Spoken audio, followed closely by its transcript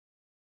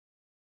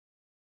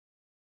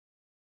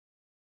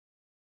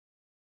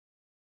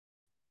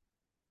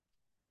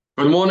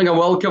Good morning and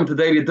welcome to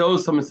Daily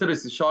Dose of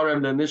Mesilas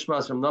Yesharim, the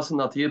Nishmas from Nasan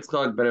Nat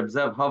Yitzchak, Bereb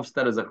Zev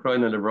Havstead as a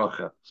Chroin and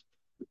Levracha.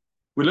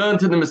 We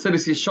learned in the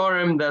Mesilas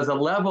Yesharim there's a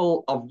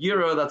level of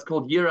Yirah that's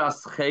called Yirah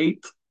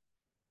Shemayim,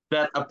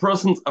 that a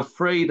person's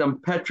afraid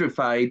and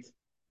petrified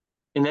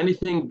in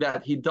anything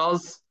that he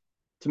does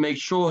to make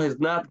sure he's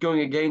not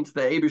going against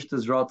the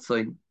Eibishter's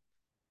Ratzon.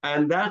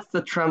 And that's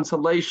the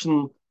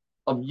translation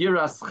of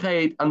Yirah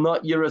Shemayim and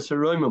not Yirah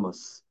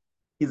Shemayim.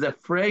 He's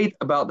afraid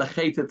about the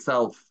Chet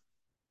itself.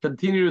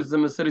 Continues the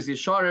Mesilas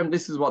Yesharim.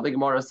 This is what the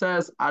Gemara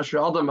says: Asher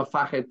Adam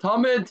Afachet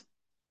Tamid.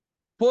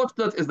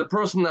 Fortunate is the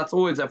person that's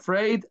always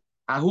afraid.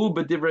 Ahu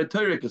b'divrei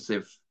Torah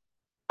kasif,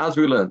 as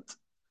we learned.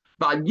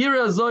 But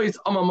Yirah Zois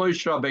Ama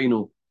Moshe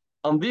Rabbeinu.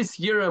 On this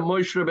Yirah,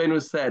 Moshe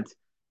Rabbeinu said,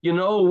 "You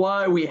know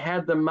why we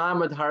had the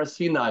Mamad Har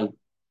Sinai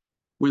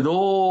with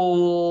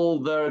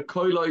all the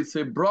koilos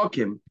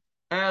brokim,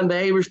 and the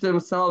Eibush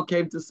himself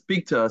came to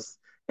speak to us,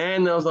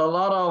 and there was a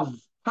lot of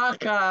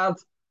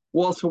pachad."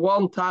 Was for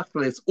one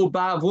tachlis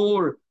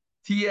ubavur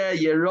tia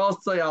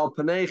yerosay al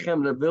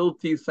panechem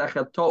levilti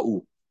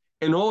sechatau,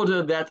 in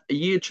order that a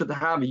yid should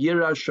have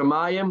Yirah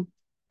Shemayim,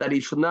 that he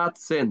should not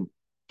sin.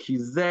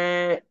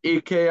 Kizeh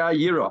ikea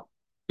Yirah.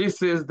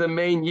 This is the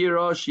main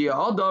Yirah. She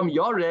adam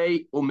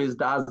yorei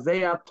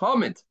umizdazeh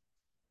tomit.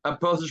 A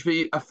person should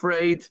be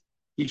afraid.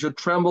 He should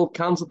tremble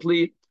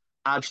constantly.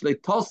 Actually,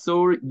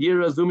 tosur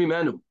Yirah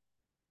zumimenu,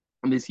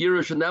 and this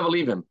Yirah should never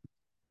leave him.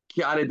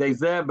 That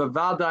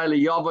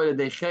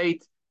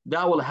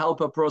will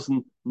help a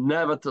person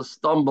never to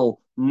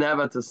stumble,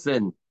 never to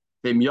sin.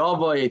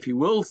 If he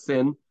will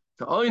sin,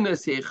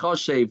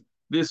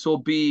 this will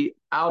be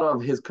out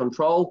of his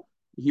control.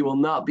 He will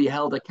not be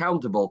held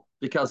accountable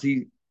because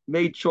he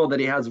made sure that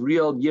he has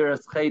real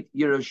Yirah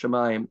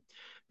Shemayim.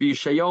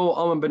 Yeshayahu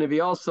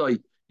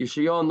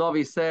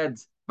Navi said,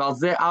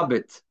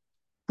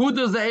 who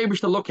does the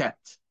Eibush look at?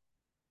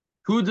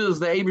 Who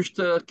does the Eibush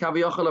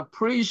Kaviyachal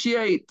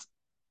appreciate?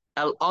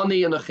 El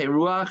Ani and a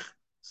Cheruach,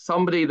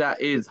 somebody that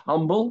is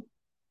humble.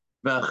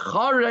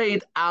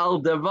 V'chareid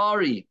al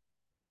Devari,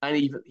 and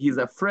he's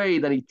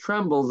afraid and he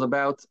trembles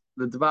about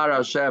the Dvar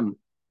Hashem.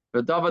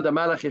 David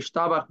HaMelech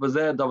ishtabach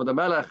b'zeh. David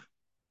HaMelech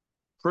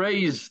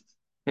praised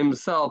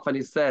himself and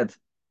he said,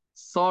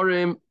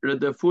 Sarim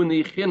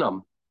redefuni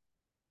chinam.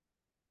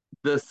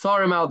 The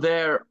Sarim out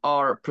there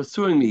are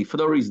pursuing me for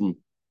no reason,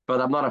 but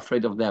I'm not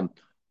afraid of them.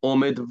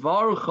 Omid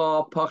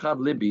varcha pachad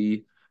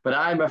libi, but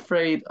I'm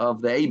afraid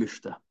of the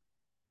Eibishter.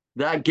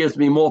 That gives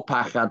me more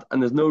pachad,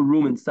 and there's no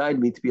room inside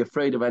me to be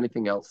afraid of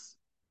anything else.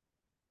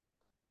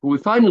 We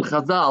find in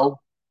Chazal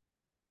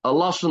a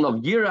lashon of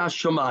Yirah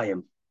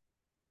Shemayim.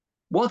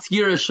 What's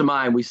Yirah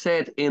Shemayim? We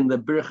said in the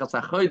Birchas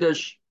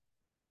HaChodesh,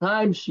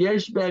 time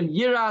sheyesh ben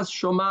Yirah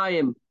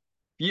Shemayim,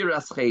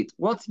 Yirah Chet.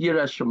 What's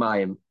Yirah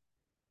Shemayim?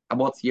 And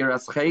what's Yirah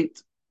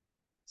Chet?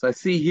 So I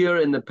see here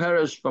in the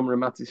Perek from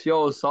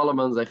Ramatisyo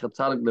Solomon Zecher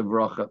Tzadik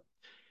Levracha,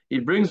 he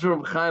brings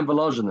from Chaim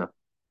Volozhiner.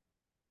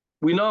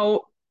 We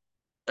know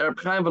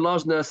Chaim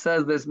Volozhiner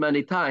says this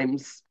many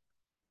times,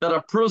 that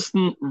a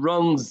person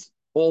runs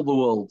all the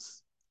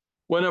worlds.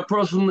 When a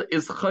person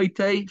is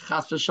chaytei,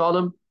 chas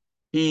v'shalom,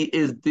 he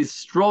is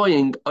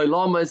destroying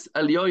olamas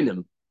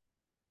elyonim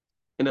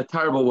in a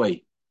terrible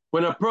way.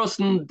 When a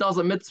person does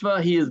a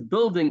mitzvah, he is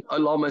building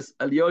olamas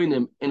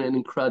elyonim in an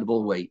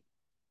incredible way.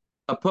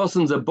 A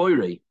person's a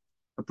boirei.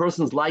 A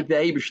person's like the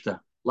Eibishter.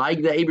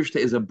 Like the Eibishter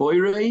is a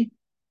boirei.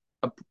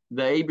 The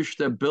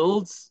Eibishter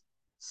builds,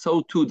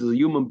 so too does a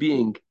human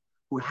being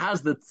who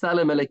has the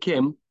Tzelem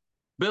Elikim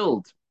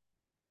build.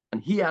 And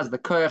he has the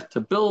koyach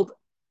to build,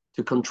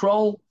 to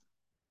control,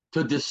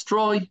 to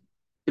destroy.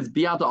 It's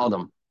biyad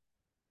Adam.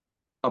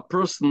 A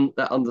person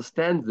that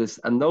understands this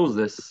and knows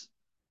this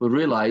will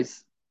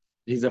realize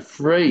he's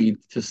afraid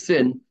to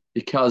sin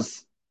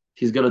because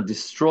he's going to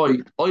destroy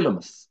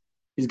oilamos.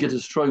 He's going to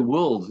destroy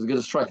worlds. He's going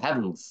to destroy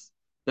heavens.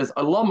 There's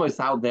olamos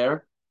out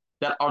there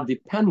that are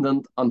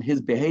dependent on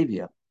his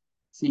behavior.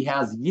 So he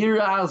has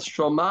Yirah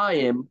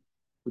Shemayim,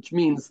 which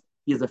means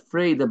he is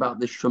afraid about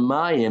the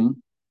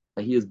Shemayim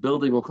that he is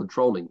building or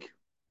controlling,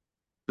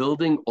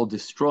 building or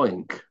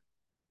destroying.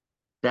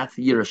 That's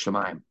Yirah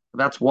Shemayim.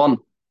 That's one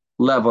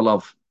level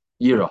of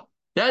Yirah.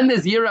 Then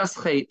there's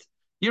Yirah Chet.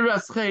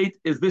 Yirah Chet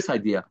is this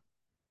idea.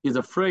 He's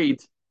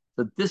afraid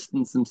to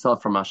distance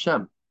himself from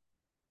Hashem.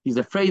 He's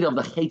afraid of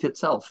the Chet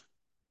itself.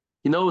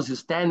 He knows he's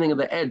standing at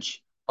the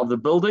edge of the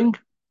building,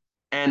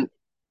 and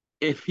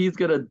if he's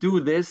going to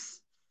do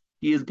this,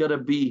 he is going to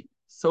be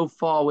so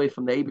far away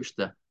from the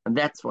Eibishter, and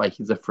that's why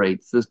he's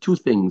afraid. So there's two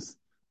things: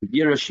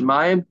 Yirah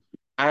Shemayim,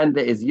 and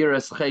there is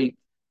Yirah Chet.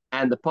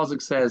 And the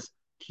pasuk says,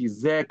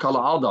 "Kizeh kol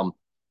adam,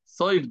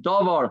 soif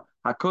davar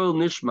hakol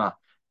nishma,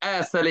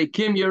 es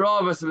elikim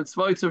yiravas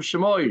mitzvotzav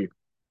shemoir."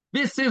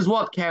 This is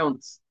what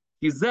counts.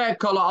 Kizeh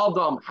kol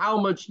adam, how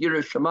much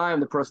Yirah Shemayim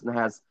the person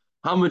has,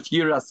 how much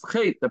Yirah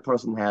Chet the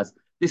person has.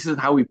 This is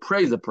how we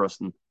praise a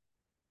person.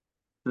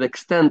 To the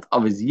extent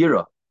of his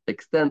Yirah, the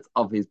extent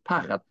of his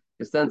pachat,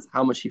 the extent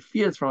how much he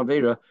fears from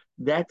Avera,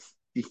 that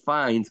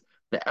defines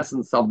the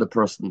essence of the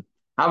person.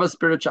 Have a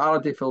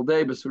spirituality filled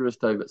day, Besuras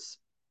Tovas.